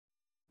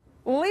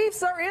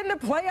Leafs are in the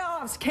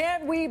playoffs.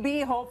 Can we be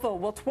hopeful?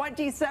 Will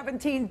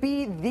 2017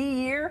 be the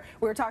year?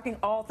 We're talking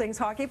all things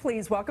hockey.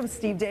 Please welcome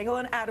Steve Dangle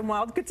and Adam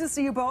Wylde. Good to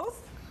see you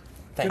both.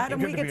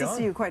 Adam, we get to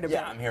see you quite a bit.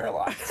 Yeah, I'm here a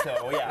lot.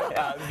 So,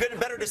 yeah,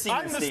 better to see you,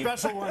 Steve. I'm the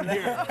special one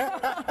here.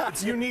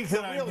 It's unique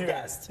that I'm here.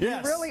 Guest.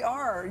 Yes. You really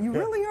are. You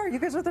really are. You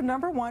guys are the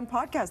 #1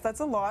 podcast. That's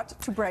a lot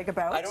to brag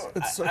about.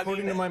 It's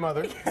according to my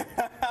mother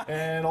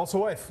and also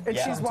wife. And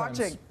she's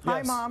watching.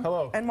 Hi, Mom.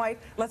 Hello. And wife.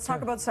 Let's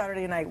talk about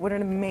Saturday night. What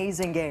an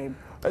amazing game.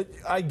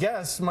 I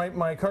guess my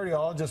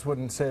cardiologist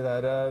wouldn't say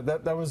that.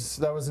 That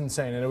was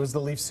insane, and it was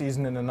the Leafs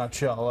season in a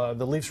nutshell.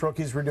 The Leafs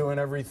rookies were doing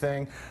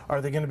everything.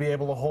 Are they going to be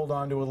able to hold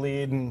on to a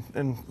lead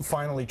and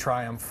finally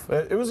triumph?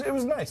 It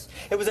was nice.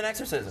 It was an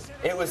exorcism.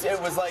 It was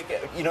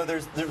like, you know,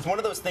 there's one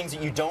of those things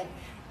that you don't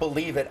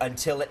believe it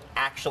until it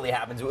actually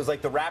happens. It was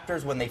like the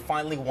Raptors when they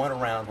finally won a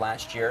round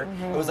last year.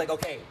 It was like,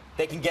 okay,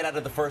 they can get out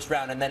of the first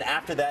round, and then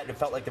after that it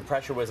felt like the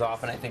pressure was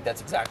off, and I think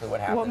that's exactly what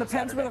happened. Well, and the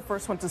Pens were the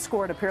first one to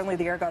score, and apparently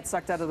the air got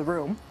sucked out of the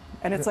room,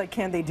 and it's like,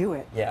 can they do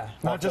it? Yeah.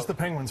 Not just the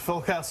Penguins.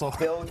 Phil Kessel.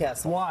 Phil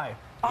Kessel. Why?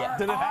 Yeah.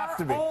 Did it have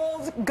to be?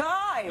 Old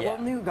guy. Yeah.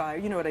 Well, new guy,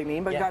 you know what I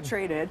mean, but got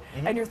traded,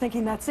 and you're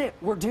thinking, that's it,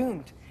 we're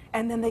doomed.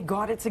 And then they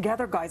got it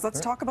together, guys. Let's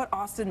talk about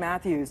Austin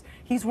Matthews.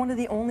 He's one of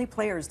the only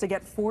players to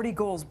get 40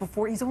 goals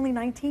before he's only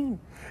 19.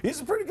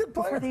 He's a pretty good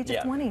player. Before the age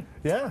of 20.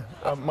 Yeah.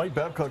 Mike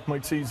Babcock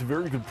might say he's a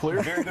very good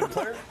player. Very good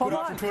player. Good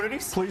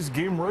opportunities. Plays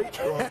game right,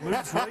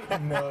 lives right,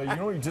 and you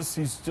know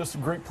he's just a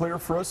great player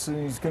for us, and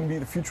he's going to be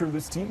the future of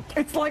this team.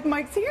 It's like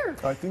Mike's here.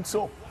 I think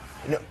so.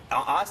 You know,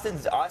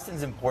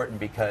 Austin's important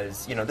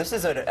because, you know, this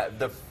is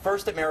the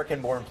first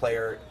American-born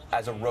player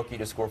as a rookie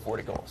to score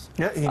 40 goals.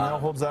 Yeah, he now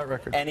holds that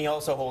record. And he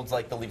also holds,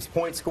 like, the Leafs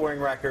point-scoring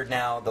record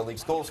now, the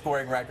Leafs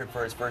goal-scoring record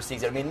for his first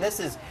season. I mean, this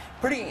is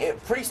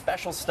pretty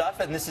special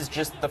stuff, and this is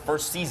just the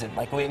first season.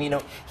 Like, you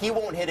know, he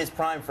won't hit his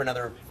prime for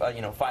another,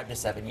 5 to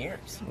 7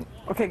 years.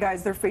 Okay,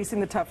 guys, they're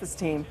facing the toughest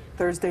team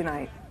Thursday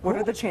night. What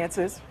are the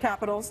chances?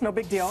 Capitals, no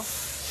big deal.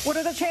 What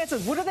are the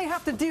chances? What do they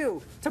have to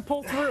do to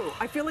pull through?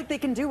 I feel like they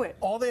can do it.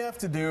 All they have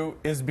to do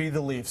is be the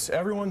Leafs.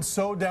 Everyone's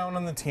so down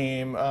on the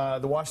team.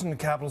 The Washington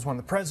Capitals won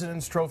the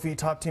President's Trophy,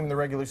 top team in the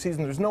regular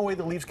season. There's no way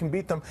the Leafs can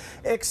beat them,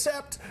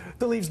 except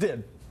the Leafs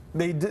did.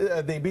 They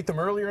beat them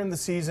earlier in the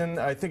season.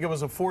 I think it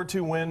was a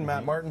 4-2 win.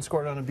 Matt Martin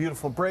scored on a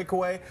beautiful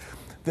breakaway.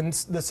 Then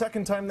the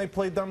second time they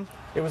played them,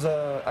 it was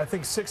a, I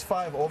think,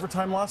 6-5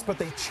 overtime loss, but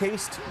they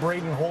chased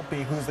Braden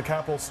Holtby, who's the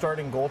Capitals'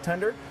 starting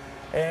goaltender.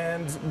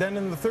 And then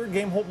in the third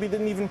game, Holtby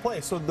didn't even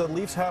play. So the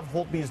Leafs have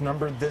Holtby's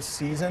number this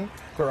season.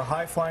 They're a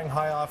high-flying,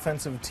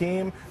 high-offensive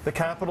team. The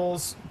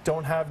Capitals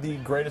don't have the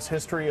greatest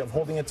history of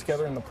holding it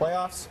together in the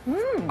playoffs.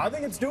 I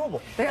think it's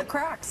doable. They have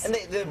cracks. And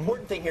the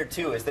important thing here,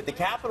 too, is that the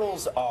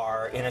Capitals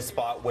are in a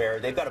spot where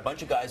they've got a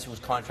bunch of guys whose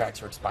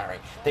contracts are expiring.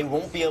 They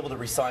won't be able to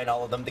re-sign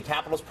all of them. The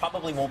Capitals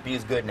probably won't be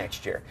as good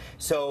next year.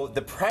 So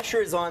the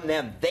pressure is on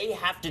them. They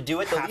have to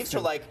do it. The Leafs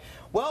are like,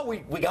 well, we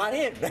got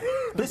in.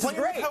 This is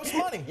great. House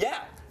money.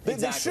 Yeah.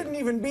 They shouldn't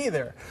even be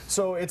there.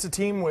 So it's a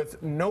team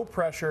with no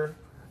pressure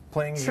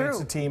playing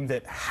against a team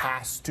that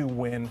has to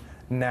win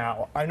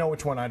now. I know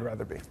which one I'd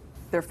rather be.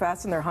 They're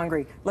fast and they're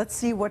hungry. Let's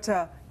see what,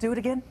 do it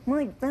again?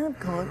 Mike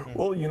Babcock.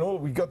 Well, you know,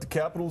 we got the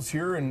Capitals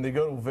here, and they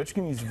got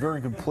Ovechkin. He's a very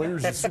good player.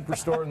 He's a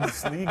superstar in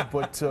this league.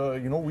 But,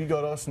 you know, we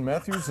got Austin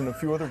Matthews and a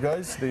few other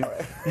guys. They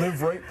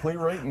live right, play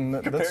right.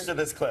 And Compared to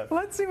this clip.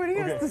 Let's see what he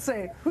has to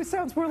say. Who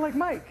sounds more like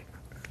Mike?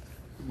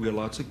 We got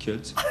lots of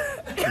kids,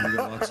 and we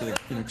got lots of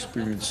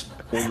inexperienced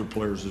older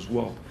players as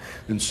well.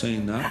 And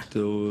saying that,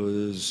 though,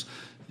 is,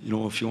 you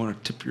know, if you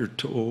want to tip your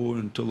toe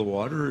into the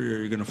water,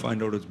 you're going to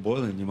find out it's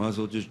boiling. You might as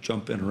well just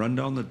jump in, run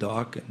down the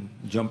dock, and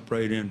jump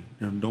right in.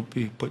 You know, don't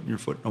be putting your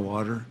foot in the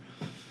water.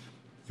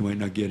 You might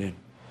not get in.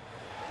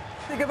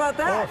 Think about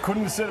that. Oh,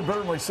 couldn't have said it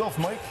better myself,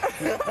 Mike.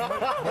 Might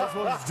as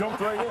well just jump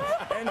right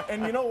in.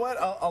 And you know what?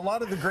 A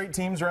lot of the great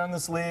teams around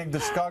this league, the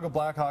Chicago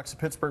Blackhawks, the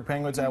Pittsburgh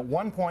Penguins, at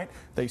one point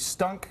they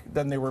stunk.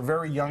 Then they were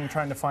very young,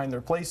 trying to find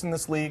their place in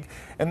this league,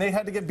 and they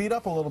had to get beat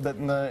up a little bit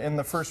in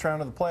the first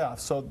round of the playoffs.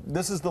 So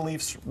this is the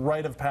Leafs'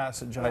 rite of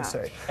passage, I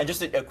say. And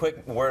just a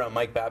quick word on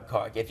Mike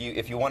Babcock. If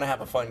you want to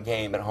have a fun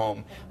game at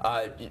home,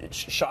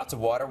 shots of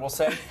water, we'll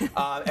say.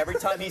 Every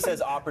time he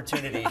says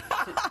opportunity,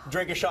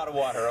 drink a shot of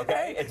water.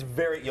 Okay, it's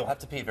you'll have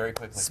to pee very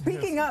quickly.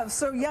 Speaking of,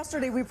 so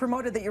yesterday we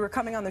promoted that you were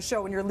coming on the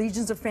show, and your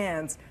legions of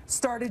fans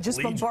started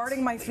just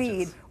bombarding my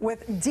feed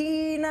with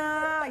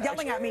Dina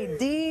yelling at me.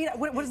 Dina,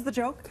 what is the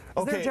joke?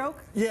 Is there a joke?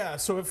 Yeah.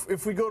 So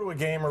if we go to a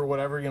game or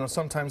whatever, you know,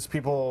 sometimes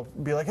people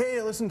be like, "Hey,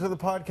 listen to the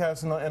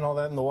podcast," and all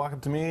that, and they'll walk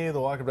up to me,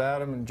 they'll walk up to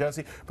Adam and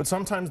Jesse. But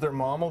sometimes their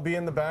mom will be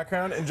in the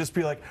background and just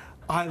be like,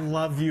 "I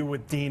love you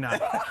with Dina."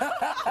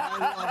 I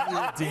love you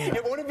with Dina.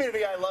 It wouldn't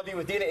be "I love you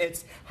with Dina."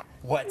 It's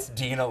 "What's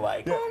Dina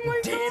like?" Oh my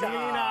Dina.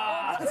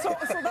 God. So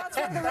that's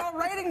why they're all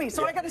writing me.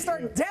 So I got to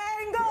start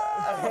Dangle.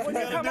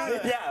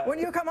 when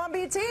you come on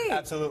BT.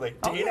 Absolutely.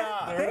 Okay.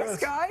 Thanks,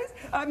 guys.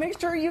 Make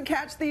sure you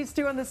catch these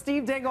two on the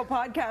Steve Dangle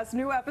podcast.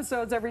 New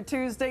episodes every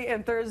Tuesday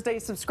and Thursday.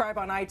 Subscribe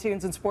on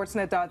iTunes and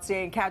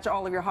Sportsnet.ca and catch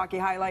all of your hockey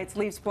highlights,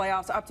 Leafs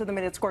playoffs,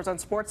 up-to-the-minute scores on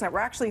Sportsnet. We're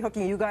actually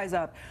hooking you guys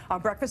up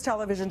on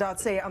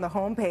breakfasttelevision.ca on the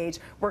homepage.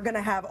 We're going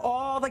to have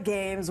all the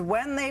games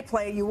when they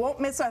play. You won't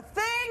miss a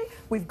thing.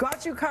 We've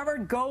got you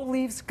covered. Go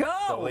Leafs,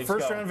 go!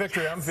 First round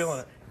victory. I'm feeling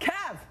it.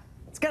 Cav,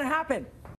 it's going to happen.